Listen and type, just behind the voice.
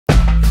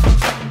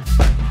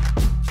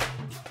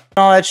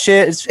all that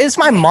shit. It's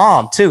my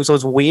mom too, so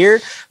it's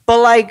weird. But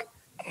like,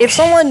 if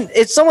someone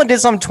did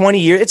something 20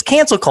 years, it's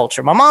cancel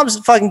culture. My mom's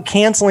fucking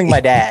canceling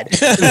my dad. He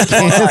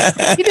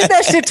did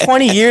that shit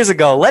 20 years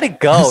ago. Let it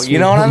go. You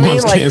know what I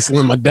mean? Like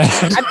canceling my dad.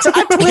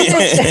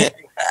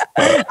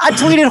 I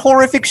tweeted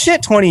horrific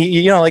shit 10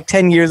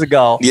 years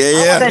ago.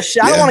 Yeah.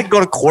 I don't want to go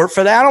to court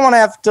for that. I don't want to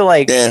have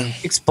to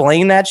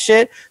explain that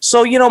shit.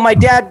 So, my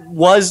dad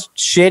was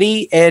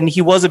shitty and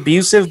he was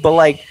abusive, but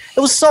like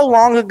it was so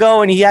long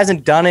ago and he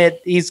hasn't done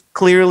it. He's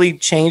clearly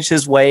changed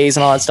his ways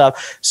and all that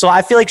stuff. So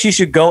I feel like she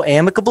should go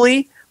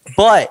amicably,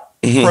 but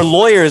for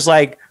lawyers,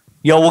 like,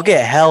 we'll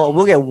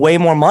get way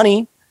more money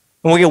and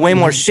we'll get way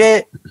more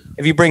shit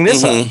if you bring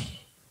this up.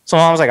 So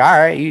I was like, all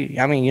right,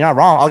 you're not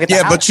wrong. I'll get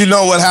that. Yeah, but you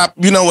know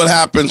what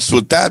happens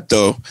with that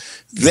though?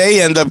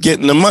 They end up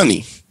getting the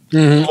money.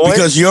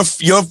 Because your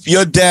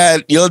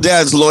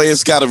dad's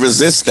lawyers got to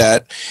resist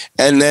that,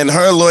 and then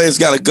her lawyers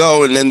got to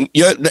go, and then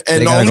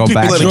the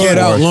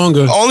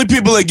only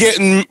people that are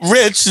getting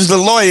rich is the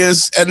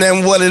lawyers, and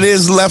then what it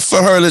is left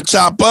for her to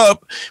chop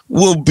up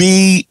will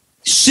be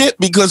shit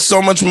because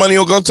so much money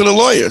will go to the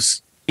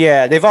lawyers.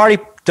 Yeah, they've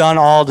already done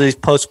all these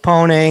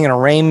postponing and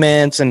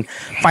arraignments and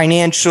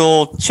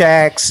financial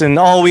checks and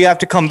we have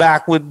to come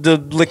back with the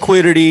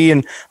liquidity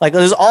and like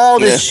there's all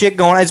this shit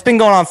going on. It's been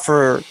going on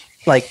for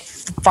like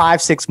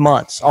 5-6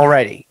 months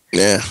already.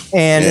 Yeah.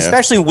 And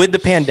especially with the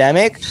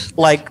pandemic,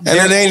 like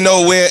and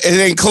it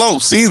ain't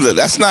close either.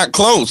 That's not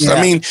close. Yeah.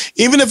 I mean,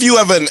 even if you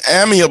have an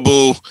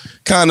amicable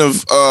kind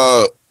of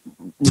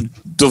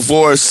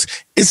divorce,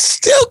 it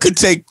still could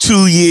take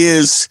 2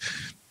 years.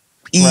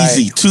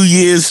 Easy. Right. 2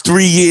 years,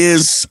 3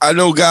 years. I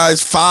know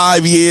guys,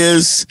 5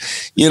 years,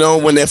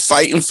 when they're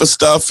fighting for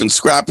stuff and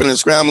scrapping and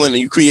scrambling and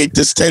you create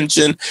this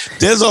tension.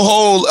 There's a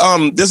whole,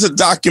 there's a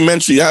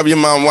documentary. Have your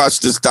mom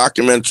watch this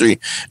documentary.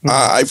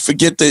 I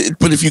forget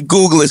but if you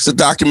Google it, it's a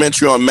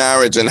documentary on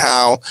marriage and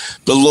how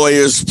the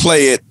lawyers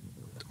play it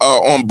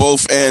on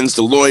both ends,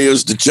 the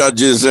lawyers, the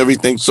judges,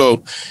 everything.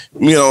 So,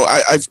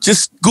 I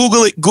just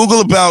Google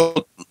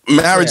about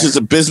marriage is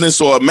a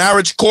business or a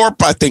marriage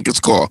corp, I think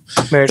it's called.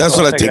 That's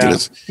what I think it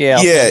is. Yeah.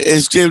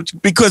 It's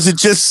just because it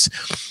just,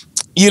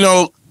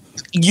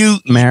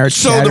 marriage.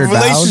 So the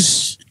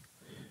relationship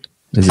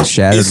is it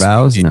shattered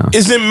vows? No.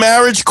 Is it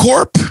marriage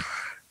corp?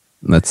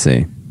 Let's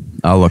see.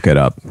 I'll look it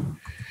up.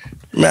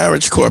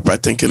 Marriage corp, I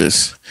think it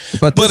is.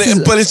 But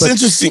it's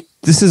interesting.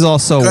 This is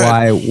also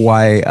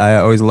why I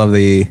always love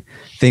the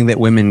thing that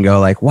women go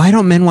like, why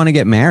don't men want to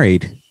get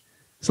married?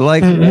 So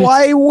like,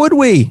 why would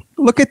we?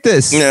 Look at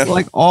this. Yeah.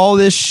 Like all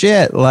this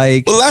shit.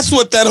 Like, well, that's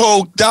what that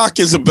whole doc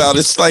is about.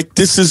 It's like,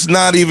 this is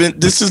not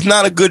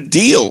a good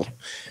deal.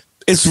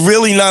 It's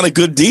really not a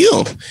good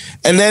deal.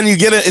 And then you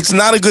get it's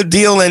not a good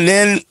deal. And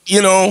then,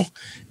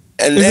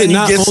 and is then it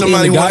not you get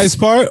somebody on the guy's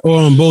part or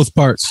on both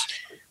parts?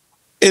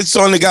 It's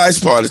on the guy's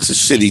part. It's a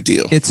shitty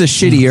deal. It's a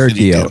shittier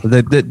deal.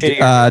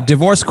 The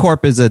Divorce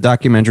Corp is a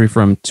documentary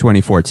from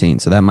 2014.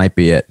 So that might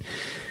be it.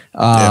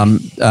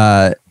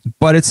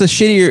 But it's a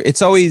shittier,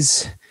 it's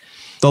always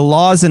the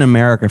laws in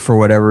America for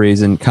whatever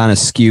reason kind of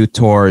skew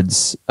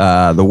towards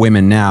the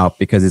women now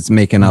because it's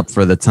making up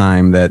for the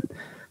time that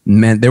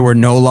there were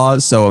no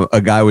laws. So a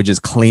guy would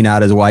just clean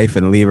out his wife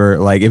and leave her.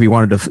 Like if he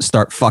wanted to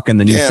start fucking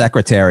the new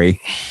secretary,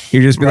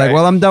 he'd just be like,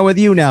 well, I'm done with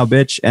you now,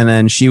 bitch. And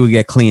then she would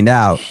get cleaned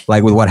out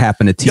like with what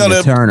happened to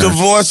Tina Turner.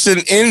 Divorce in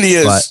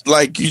India is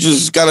like you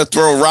just got to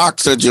throw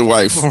rocks at your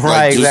wife.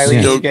 Right, exactly.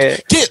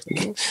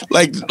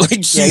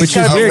 She's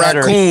a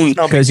raccoon.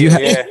 Because you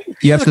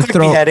have to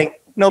throw...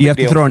 you have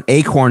to throw an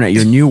acorn at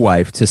your new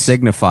wife to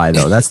signify,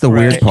 though. That's the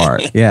weird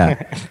part.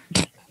 Yeah.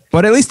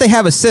 But at least they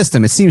have a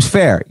system. It seems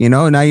fair,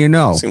 Now you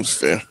know. Seems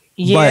fair.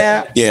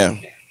 Yeah. But, yeah.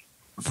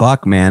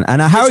 Fuck, man.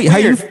 And how are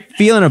you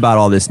feeling about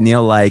all this,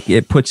 Neel? Like,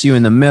 it puts you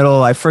in the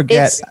middle. I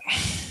forget.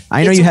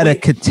 I know you had a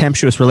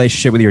contemptuous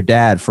relationship with your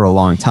dad for a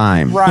long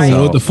time. Right.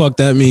 So. What the fuck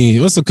that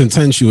mean? What's a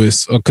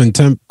contemptuous? A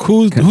contempt?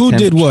 Who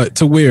did what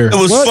to where? It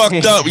was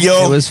fucked up,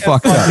 yo. It was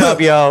fucked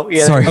up, yo.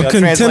 Yeah, sorry.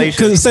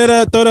 Can say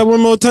that? Throw that one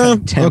more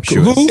time.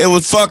 Contemptuous. It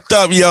was fucked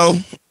up, yo.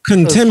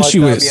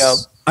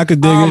 Contemptuous. I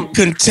could dig it.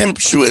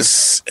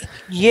 Contemptuous.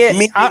 Yeah.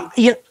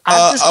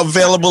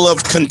 Available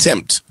of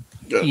contempt.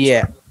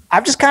 Yeah.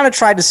 I've just kind of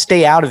tried to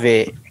stay out of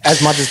it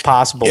as much as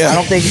possible. Yeah. I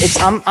don't think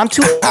I'm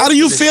too. How do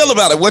you feel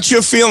about it? What's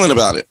your feeling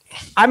about it?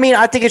 I mean,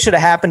 I think it should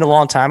have happened a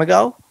long time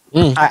ago.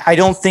 I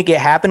don't think it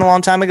happened a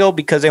long time ago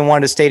because they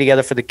wanted to stay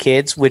together for the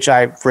kids, which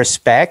I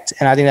respect.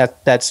 And I think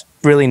that's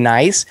really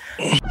nice.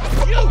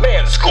 Young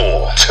man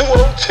score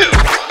 202.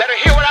 Better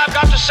hear what I've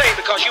got to say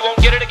because you won't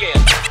get it again.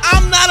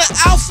 I'm not an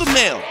alpha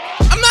male.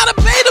 I'm not a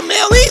beta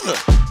male either.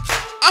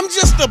 I'm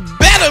just a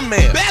better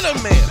man.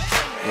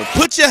 Well,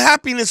 put your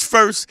happiness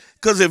first,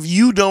 because if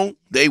you don't,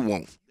 they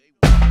won't.